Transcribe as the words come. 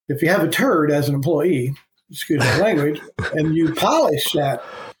if you have a turd as an employee, excuse my language, and you polish that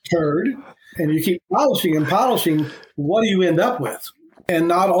turd and you keep polishing and polishing, what do you end up with? And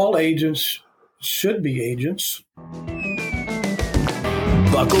not all agents should be agents.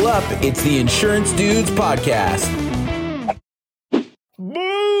 Buckle up. It's the Insurance Dudes Podcast.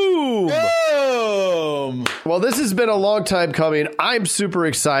 Boom! Boom! Well, this has been a long time coming. I'm super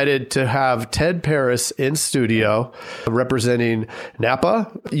excited to have Ted Paris in studio representing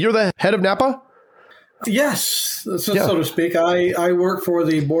NAPA. You're the head of NAPA? Yes, so to speak. I work for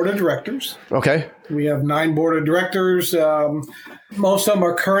the board of directors. Okay. We have 9 board of directors. Most of them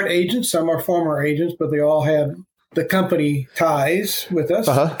are current agents. Some are former agents, but they all have the company ties with us,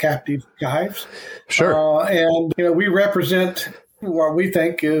 captive ties. Sure. And we represent what we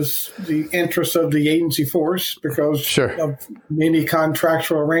think is the interest of the agency force because of many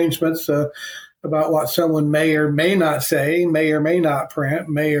contractual arrangements about what someone may or may not say, may or may not print,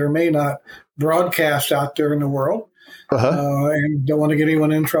 may or may not broadcast out there in the world. And don't want to get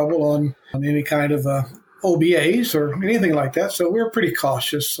anyone in trouble on any kind of OBAs or anything like that. So we're pretty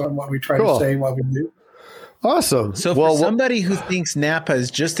cautious on what we try to say, what we do. Awesome. So for somebody who thinks NAPA is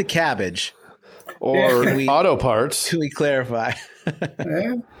just a cabbage or auto parts, can we clarify?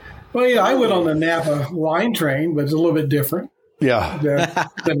 Well, I went on the NAPA wine train, but it's a little bit different. Yeah.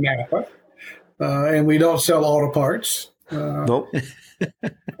 Than NAPA. And we don't sell auto parts. Nope.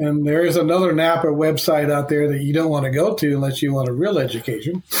 And there is another NAPA website out there that you don't want to go to unless you want a real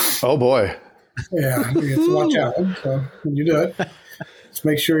education. Oh, boy. Yeah, you have to watch out. So when you do it, just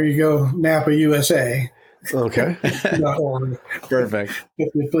make sure you go NAPA USA. Okay. Perfect.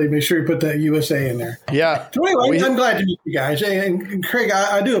 Please make sure you put that USA in there. Yeah. So anyway, I'm glad to meet you guys. And Craig,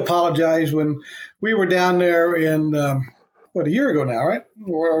 I do apologize when we were down there in, a year ago now, right?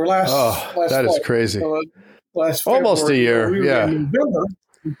 Or last that is crazy. Last almost February, a year. We were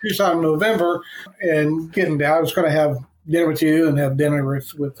in November, and getting down. I was going to have dinner with you and have dinner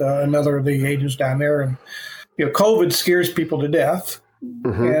with another of the agents down there. And, COVID scares people to death.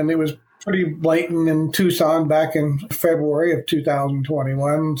 Mm-hmm. And it was pretty blatant in Tucson back in February of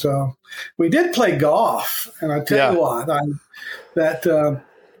 2021. So we did play golf. And I tell you what,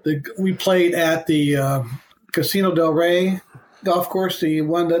 we played at the Casino Del Rey golf course, the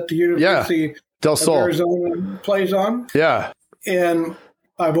one that the University Del Sol of Arizona plays on. Yeah. And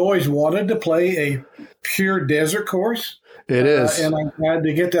I've always wanted to play a pure desert course. It is. And I'm glad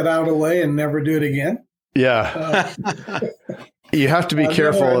to get that out of the way and never do it again. Yeah. You have to be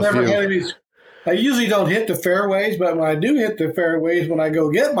careful. I usually don't hit the fairways, but when I do hit the fairways, when I go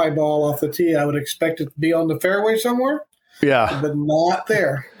get my ball off the tee, I would expect it to be on the fairway somewhere. Yeah. But not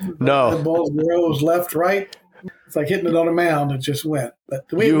there. No. The ball goes left, right. It's like hitting it on a mound. It just went. But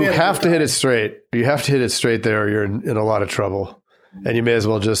you have to hit it straight. You have to hit it straight there or you're in a lot of trouble. And you may as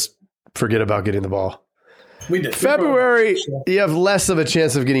well just forget about getting the ball. We did. February, you have less of a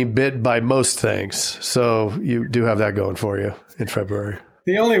chance of getting bit by most things. So you do have that going for you in February.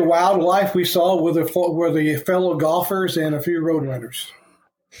 The only wildlife we saw were the fellow golfers and a few road runners.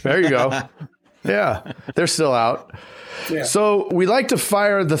 There you go. Yeah, they're still out. Yeah. So we like to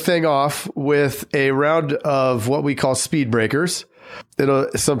fire the thing off with a round of what we call speed breakers.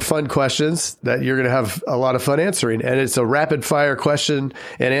 Some fun questions that you're going to have a lot of fun answering. And it's a rapid fire question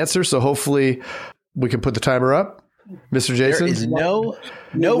and answer. So hopefully we can put the timer up. Mr. Jason? There is no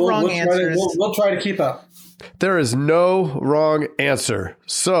wrong answers. We'll try to keep up. There is no wrong answer.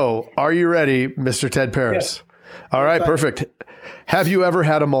 So are you ready, Mr. Ted Paris? Yes. All right, perfect. Have you ever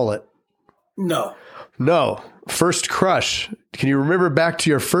had a mullet? No. No. First crush. Can you remember back to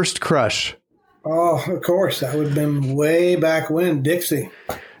your first crush? Oh, of course. That would have been way back when. Dixie.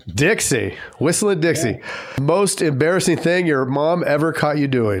 Whistling Dixie. Yeah. Most embarrassing thing your mom ever caught you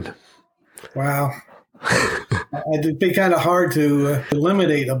doing? Wow. It'd be kind of hard to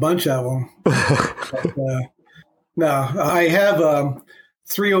eliminate a bunch of them. But, no, I have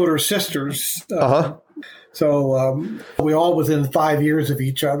 3 older sisters. So we all within 5 years of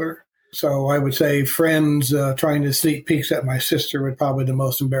each other. So I would say friends trying to sneak peeks at my sister would probably be the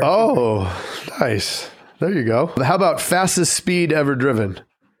most embarrassing. Oh, nice. There you go. How about fastest speed ever driven?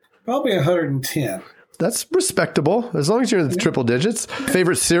 Probably 110. That's respectable, as long as you're in the triple digits.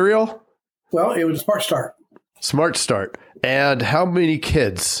 Favorite cereal? Well, it was Smart Start. Smart Start. And how many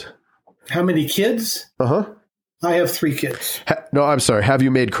kids? How many kids? I have 3 kids. No, I'm sorry. Have you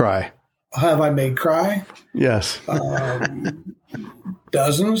made cry? Have I made cry? Yes.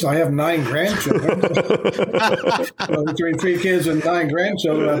 Dozens. I have 9 grandchildren. So between 3 kids and 9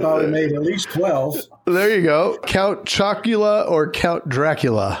 grandchildren, I probably made at least 12. There you go. Count Chocula or Count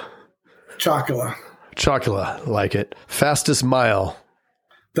Dracula? Chocula. Chocula. Like it. Fastest mile?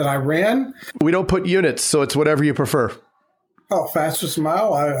 that I ran. We don't put units, so it's whatever you prefer. Oh, fastest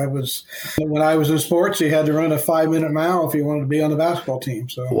mile. When I was in sports, you had to run a 5-minute mile if you wanted to be on the basketball team.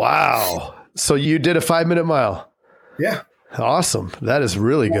 So wow. So you did a 5-minute mile. Yeah. Awesome. That is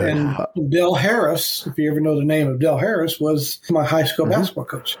really good. And Del Harris, if you ever know the name of Del Harris, was my high school basketball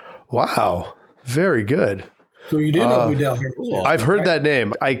coach. Wow. Very good. So you did know who Del Harris is. I've heard that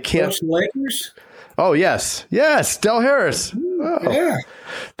name. I can't. Coach the Lakers? Oh, yes. Yes. Del Harris. Oh, yeah.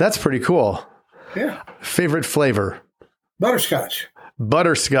 That's pretty cool. Yeah. Favorite flavor? Butterscotch.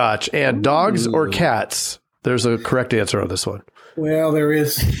 Butterscotch. And dogs or cats? There's a correct answer on this one. Well,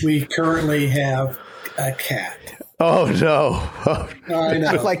 we currently have a cat. Oh, no. I know.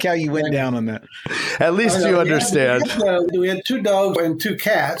 I like how you went down on that. At least you understand. We had 2 dogs and 2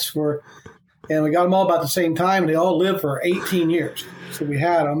 cats, and we got them all about the same time. They all lived for 18 years. So we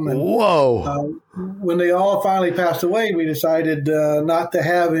had them. And, whoa. When they all finally passed away, we decided not to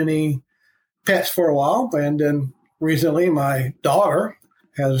have any pets for a while. And then recently, my daughter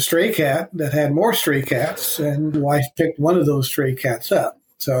has a stray cat that had more stray cats, and the wife picked one of those stray cats up.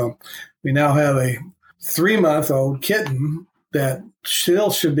 So we now have a 3-month-old kitten that still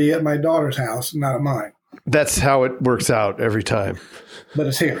should be at my daughter's house, not at mine. That's how it works out every time. But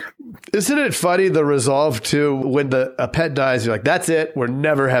it's here. Isn't it funny, the resolve to when a pet dies, you're like, that's it. We're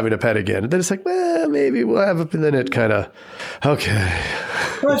never having a pet again. And then it's like, well, maybe we'll have it. And then it kind of, okay.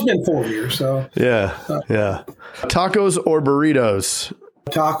 Well, it's been 4 years, so. Yeah, yeah. Tacos or burritos?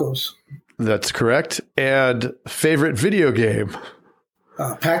 Tacos. That's correct. And favorite video game?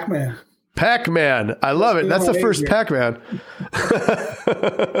 Pac-Man. Pac-Man. I love it. That's the first Pac-Man.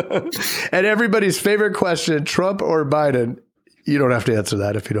 And everybody's favorite question, Trump or Biden? You don't have to answer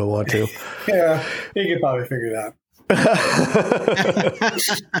that if you don't want to. Yeah, you can probably figure it out.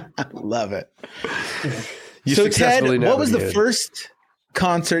 Love it. You so, Ted, what was the first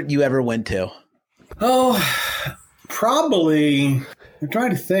concert you ever went to? Oh, probably, I'm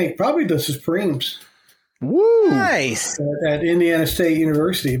trying to think, probably the Supremes. Woo! Nice. At Indiana State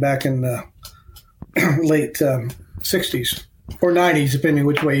University back in the late 60s. Or 90s, depending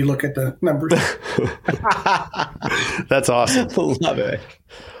which way you look at the numbers. That's awesome. Love it.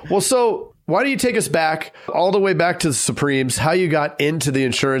 Well, so why don't you take us back, all the way back to the Supremes, how you got into the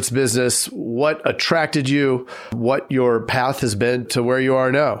insurance business, what attracted you, what your path has been to where you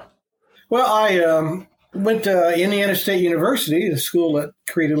are now? Well, I went to Indiana State University, the school that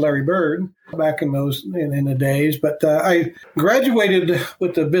created Larry Bird back in the days. But I graduated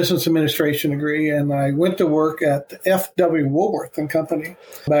with a business administration degree, and I went to work at F.W. Woolworth and Company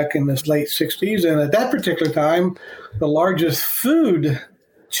back in the late 60s. And at that particular time, the largest food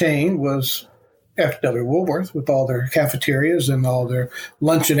chain was F.W. Woolworth with all their cafeterias and all their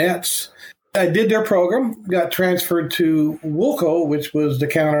luncheonettes. I did their program, got transferred to Woolco, which was the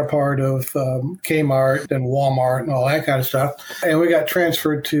counterpart of Kmart and Walmart and all that kind of stuff. And we got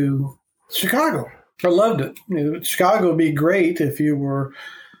transferred to Chicago. I loved it. Chicago would be great if you were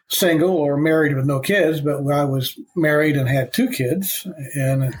single or married with no kids, but I was married and had 2 kids.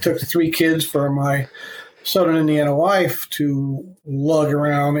 And it took 3 kids for my Southern Indiana wife to lug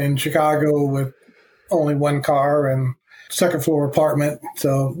around in Chicago with only 1 car and second floor apartment.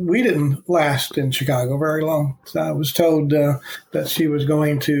 So we didn't last in Chicago very long. So I was told that she was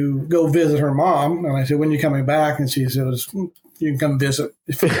going to go visit her mom. And I said, when are you coming back? And she said, you can come visit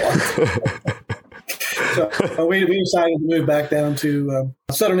if you want. So we decided to move back down to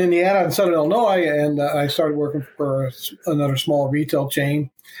Southern Indiana and Southern Illinois. And I started working for another small retail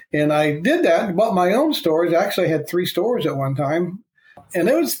chain. And I did that. I bought my own stores. I actually had 3 stores at one time. And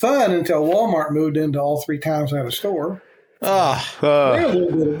it was fun until Walmart moved into all 3 towns I had a store. They're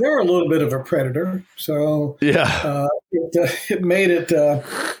a little bit of a predator, so yeah, it made it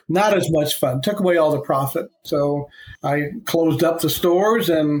not as much fun. Took away all the profit, so I closed up the stores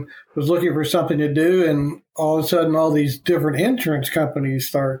and was looking for something to do. And all of a sudden, all these different insurance companies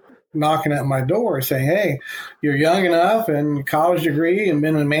start knocking at my door, saying, "Hey, you're young enough and college degree and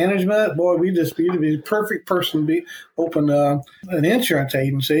been in management. Boy, you'd be the perfect person to open an insurance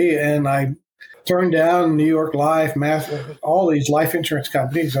agency." And I turned down New York Life, all these life insurance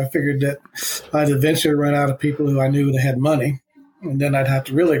companies. I figured that I'd eventually run out of people who I knew that had money, and then I'd have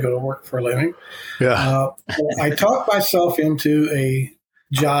to really go to work for a living. Yeah. I talked myself into a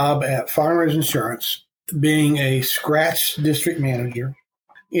job at Farmers Insurance, being a scratch district manager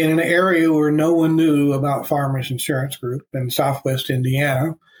in an area where no one knew about Farmers Insurance Group in Southwest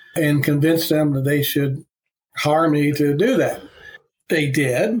Indiana, and convinced them that they should hire me to do that. They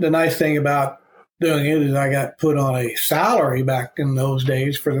did. The nice thing about doing it is I got put on a salary back in those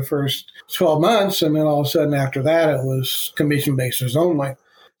days for the first 12 months. And then all of a sudden after that, it was commission basis only.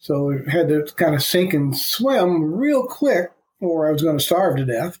 So I had to kind of sink and swim real quick or I was going to starve to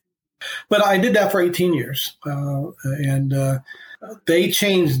death. But I did that for 18 years. And they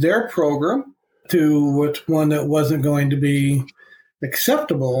changed their program to one that wasn't going to be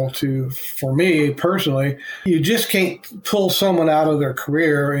acceptable for me personally. You just can't pull someone out of their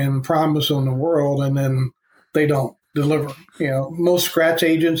career and promise them the world and then they don't deliver. Most scratch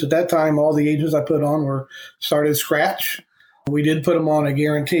agents at that time, all the agents I put on started scratch. We did put them on a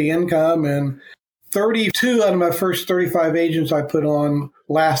guarantee income, and 32 out of my first 35 agents I put on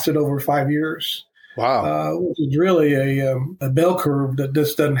lasted over 5 years. Wow. Which is really a bell curve that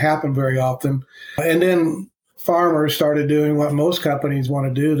just doesn't happen very often. And then farmers started doing what most companies want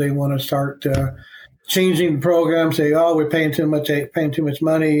to do. They want to start changing the program, say, oh, we're paying too much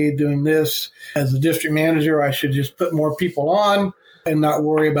money doing this. As a district manager, I should just put more people on and not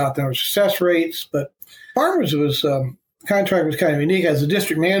worry about their success rates. But farmers contract was kind of unique. As a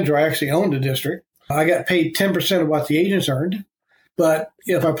district manager, I actually owned a district. I got paid 10% of what the agents earned. But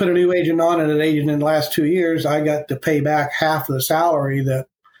if I put a new agent on and an agent in the last 2 years, I got to pay back half of the salary that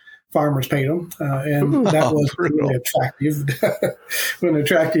farmers paid them. And that was really attractive, an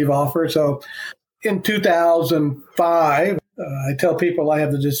attractive offer. So in 2005, I tell people I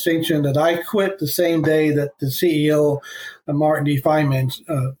have the distinction that I quit the same day that the CEO, Martin D.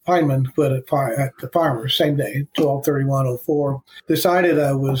 Feynman, quit at the Farmers, same day, 12/31/04. Decided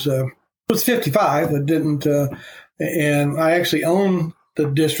I was 55. I didn't, and I actually owned the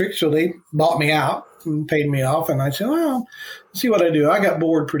district, so they bought me out and paid me off. And I said, well, let's see what I do. I got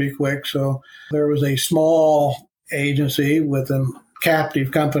bored pretty quick, so there was a small agency with a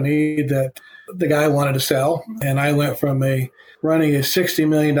captive company that the guy wanted to sell. And I went from running a $60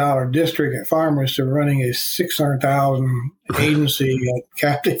 million district at Farmers to running a $600,000 agency at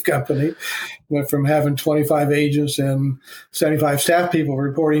captive company. Went from having 25 agents and 75 staff people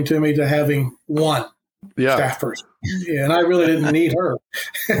reporting to me to having one staff person. Yeah, and I really didn't need her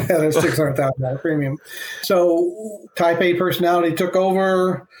at a $600,000 premium. So type A personality took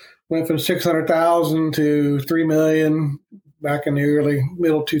over, went from $600,000 to $3 million back in the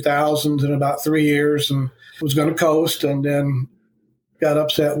middle 2000s in about 3 years, and was going to coast, and then got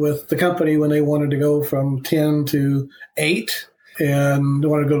upset with the company when they wanted to go from 10 to 8 and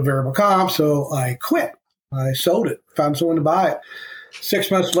wanted to go to variable comp. So I quit. I sold it, found someone to buy it. 6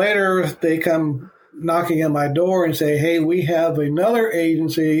 months later, they come knocking on my door and say, hey, we have another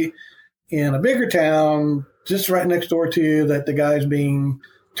agency in a bigger town just right next door to you that the guy's being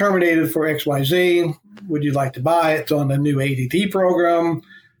terminated for XYZ. Would you like to buy it? It's on the new ADT program.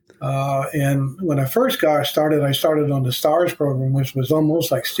 And when I first got started, I started on the STARS program, which was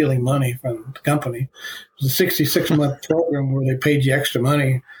almost like stealing money from the company. It was a 66-month program where they paid you extra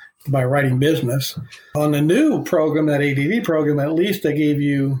money by writing business. On the new program, that ADT program, at least they gave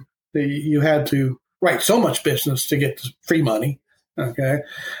you had to write so much business to get the free money. Okay.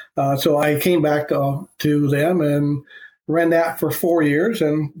 So I came back to them and ran that for 4 years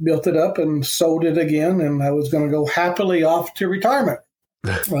and built it up and sold it again. And I was going to go happily off to retirement.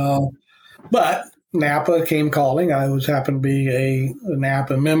 But NAPA came calling. I happened to be a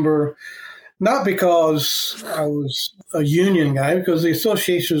NAPA member, not because I was a union guy, because the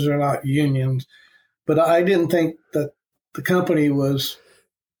associations are not unions, but I didn't think that the company was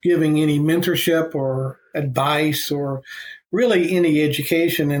giving any mentorship or advice or really any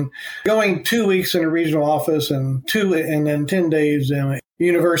education. And going 2 weeks in a regional office and then 10 days in a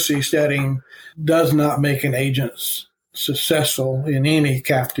university setting does not make an agent successful in any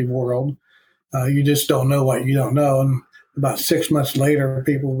captive world. You just don't know what you don't know. And about 6 months later,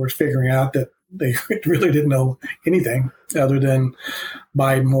 people were figuring out that they really didn't know anything other than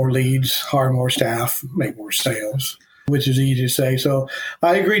buy more leads, hire more staff, make more sales, which is easy to say. So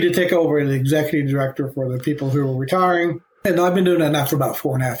I agreed to take over as the executive director for the people who were retiring. And I've been doing that now for about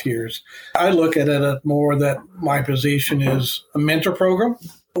 4.5 years. I look at it more that my position is a mentor program.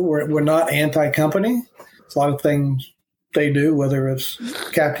 We're not anti-company. It's a lot of things they do, whether it's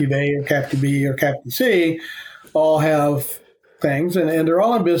Captive A or Captive B or Captive C, all have things, and they're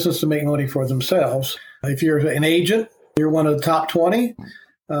all in business to make money for themselves. If you're an agent, you're one of the top 20, you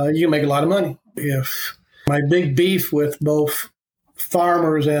can make a lot of money. If my big beef with both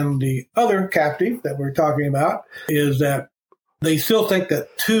Farmers and the other captive that we're talking about is that they still think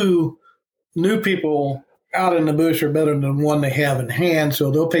that 2 new people out in the bush are better than one they have in hand, so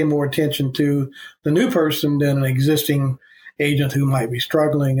they'll pay more attention to the new person than an existing agent who might be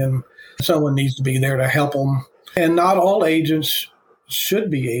struggling, and someone needs to be there to help them. And not all agents should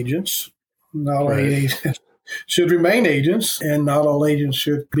be agents. Not all agents should remain agents, and not all agents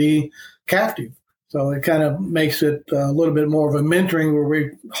should be captive. So it kind of makes it a little bit more of a mentoring where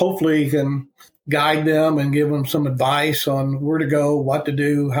we hopefully can guide them and give them some advice on where to go, what to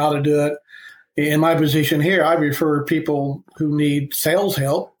do, how to do it. In my position here, I refer people who need sales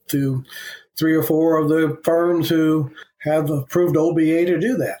help to 3 or 4 of the firms who have approved OBA to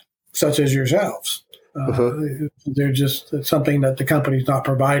do that, such as yourselves. They're just something that the company's not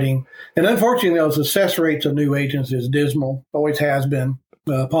providing. And unfortunately, the success rates of new agents is dismal, always has been,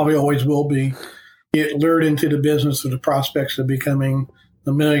 probably always will be. Get lured into the business of the prospects of becoming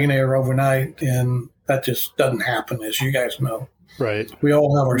a millionaire overnight, and that just doesn't happen, as you guys know. Right. We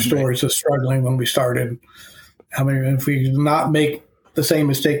all have our stories of struggling when we started. I mean, if we did not make the same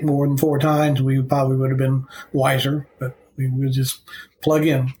mistake more than 4 times, we probably would have been wiser, but we would just plug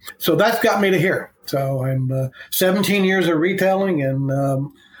in. So that's got me to here. So I'm 17 years of retailing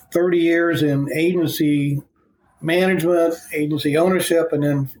and 30 years in agency management, agency ownership, and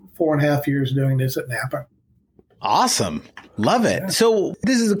then 4.5 years doing this at Napa. Awesome. Love it. Yeah. So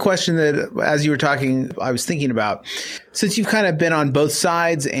this is a question that, as you were talking, I was thinking about. Since you've kind of been on both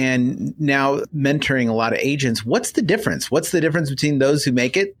sides and now mentoring a lot of agents, what's the difference? What's the difference between those who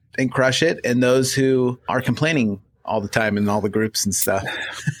make it and crush it and those who are complaining all the time in all the groups and stuff?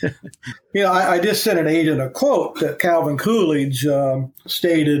 I just sent an agent a quote that Calvin Coolidge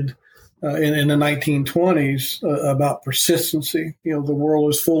stated in the 1920s about persistency. The world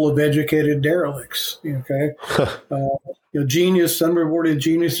is full of educated derelicts. Okay, genius, unrewarded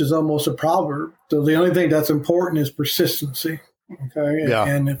genius is almost a proverb. So the only thing that's important is persistency. Okay,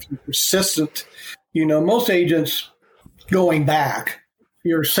 and if you're persistent, most agents going back,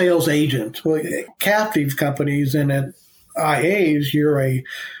 you're a sales agent. Well, captive companies and at IAs, you're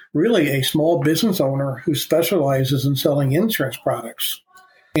really a small business owner who specializes in selling insurance products.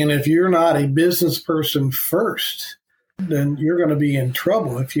 And if you're not a business person first, then you're going to be in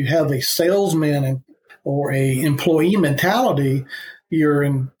trouble. If you have a salesman or a employee mentality, you're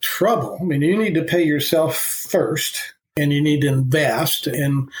in trouble. I mean, you need to pay yourself first, and you need to invest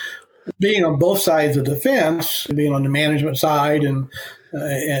in being on both sides of the fence, being on the management side and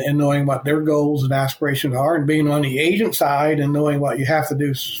knowing what their goals and aspirations are, and being on the agent side and knowing what you have to do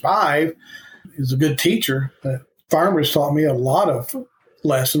to survive is a good teacher. Farmers taught me a lot of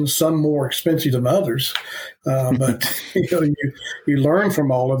lessons, some more expensive than others, but you learn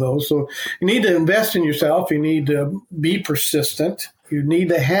from all of those. So you need to invest in yourself. You need to be persistent. You need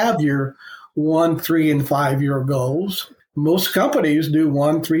to have your 1, 3, and 5 year goals. Most companies do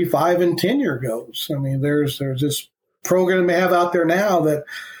 1, 3, 5, and 10 year goals. I mean, there's this program they have out there now that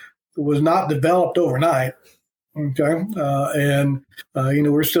was not developed overnight. Okay.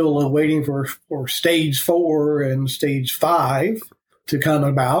 We're still waiting for stage 4 and stage 5 to come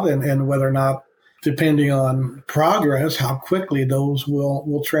about, and whether or not, depending on progress, how quickly those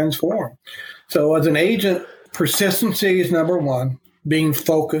will transform. So as an agent, persistency is number one, being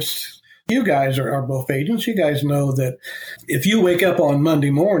focused. You guys are both agents. You guys know that if you wake up on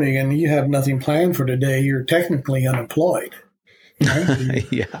Monday morning and you have nothing planned for today, you're technically unemployed. Right?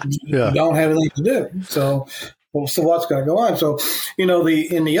 You don't have anything to do. So what's going to go on? So, in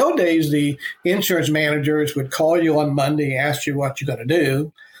the old days, the insurance managers would call you on Monday, ask you what you're going to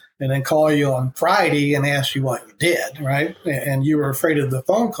do, and then call you on Friday and ask you what you did, right? And you were afraid of the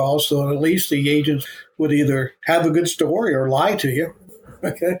phone call, so at least the agents would either have a good story or lie to you.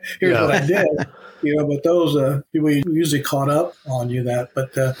 Okay, here's what I did. But those, we usually caught up on you that.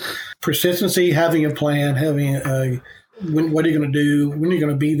 But persistency, having a plan, having what are you going to do, when are you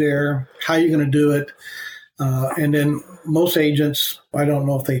going to be there, how are you going to do it? And then most agents, I don't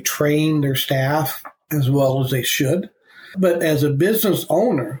know if they train their staff as well as they should. But as a business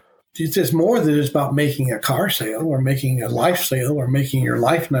owner, it's just more than just about making a car sale or making a life sale or making your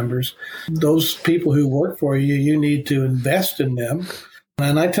life numbers. Those people who work for you, you need to invest in them.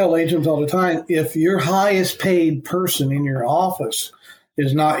 And I tell agents all the time, if your highest paid person in your office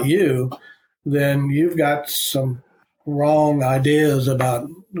is not you, then you've got some wrong ideas about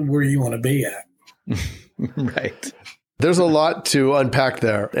where you want to be at. Right. There's a lot to unpack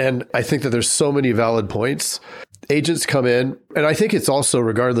there. And I think that there's so many valid points. Agents come in, and I think it's also,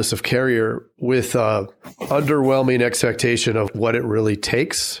 regardless of carrier, with underwhelming expectation of what it really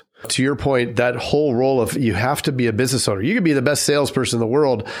takes. To your point, that whole role of you have to be a business owner. You can be the best salesperson in the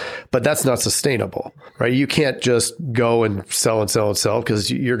world, but that's not sustainable, right? You can't just go and sell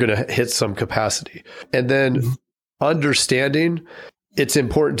because you're going to hit some capacity. And then understanding it's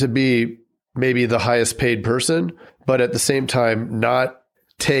important to be maybe the highest paid person, but at the same time, not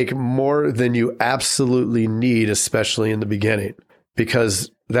take more than you absolutely need, especially in the beginning, because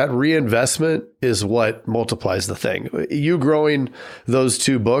that reinvestment is what multiplies the thing. You growing those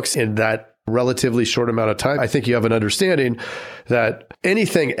 2 books in that relatively short amount of time, I think you have an understanding that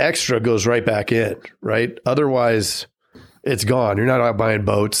anything extra goes right back in, right? Otherwise, it's gone. You're not out buying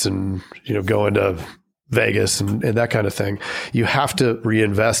boats and, going to Vegas and that kind of thing. You have to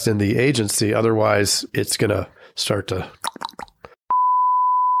reinvest in the agency. Otherwise, it's going to start to...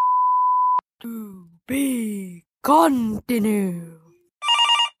 To be continued.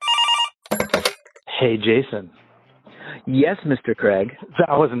 Hey, Jason. Yes, Mr. Craig.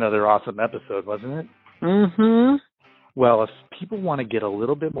 That was another awesome episode, wasn't it? Mm-hmm. Well, if people want to get a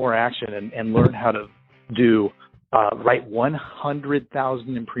little bit more action and learn how to write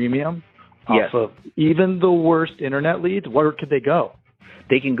 100,000 in premium off of even the worst internet leads, where could they go?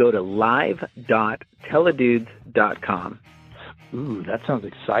 They can go to live.teledudes.com. Ooh, that sounds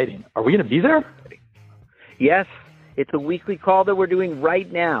exciting. Are we going to be there? Yes. It's a weekly call that we're doing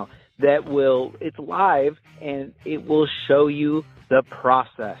right now. It's live, and it will show you the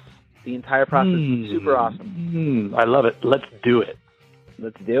process. The entire process is super awesome. I love it. Let's do it.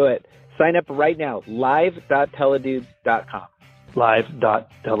 Let's do it. Sign up right now, live.teledudes.com.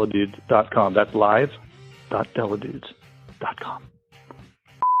 Live.teledudes.com. That's live.teledudes.com.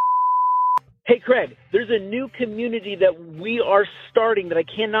 Hey, Craig, there's a new community that we are starting that I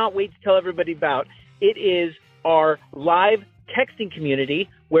cannot wait to tell everybody about. It is our live texting community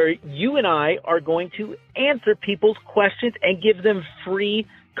where you and I are going to answer people's questions and give them free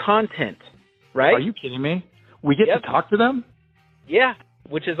content, right? Are you kidding me? We get to talk to them? Yeah,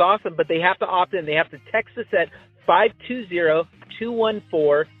 which is awesome, but they have to opt in. They have to text us at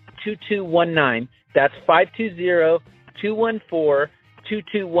 520-214-2219. That's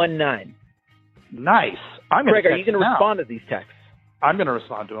 520-214-2219. Nice. Craig, are you going to respond to these texts? I'm going to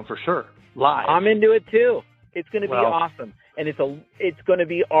respond to them for sure. Live. I'm into it too. It's going to be awesome. And it's going to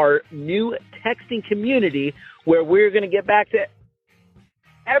be our new texting community where we're going to get back to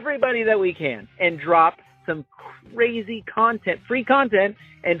everybody that we can and drop some crazy content, free content,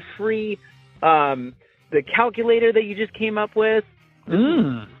 and free the calculator that you just came up with.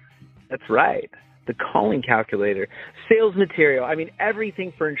 That's right. The calling calculator, sales material. I mean,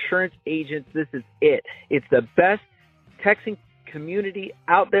 everything for insurance agents. This is it. It's the best texting community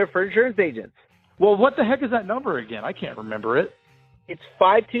out there for insurance agents. Well, what the heck is that number again? I can't remember it. It's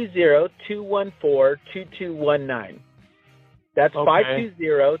 520-214-2219. That's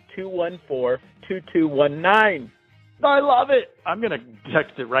 520-214-2219. I love it. I'm going to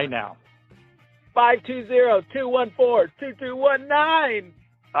text it right now. 520-214-2219.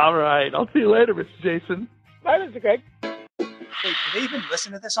 All right. I'll see you later, Mr. Jason. Bye, Mr. Craig. Wait, do they even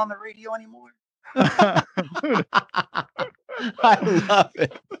listen to this on the radio anymore? I love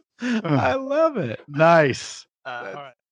it. I love it. Nice. All right.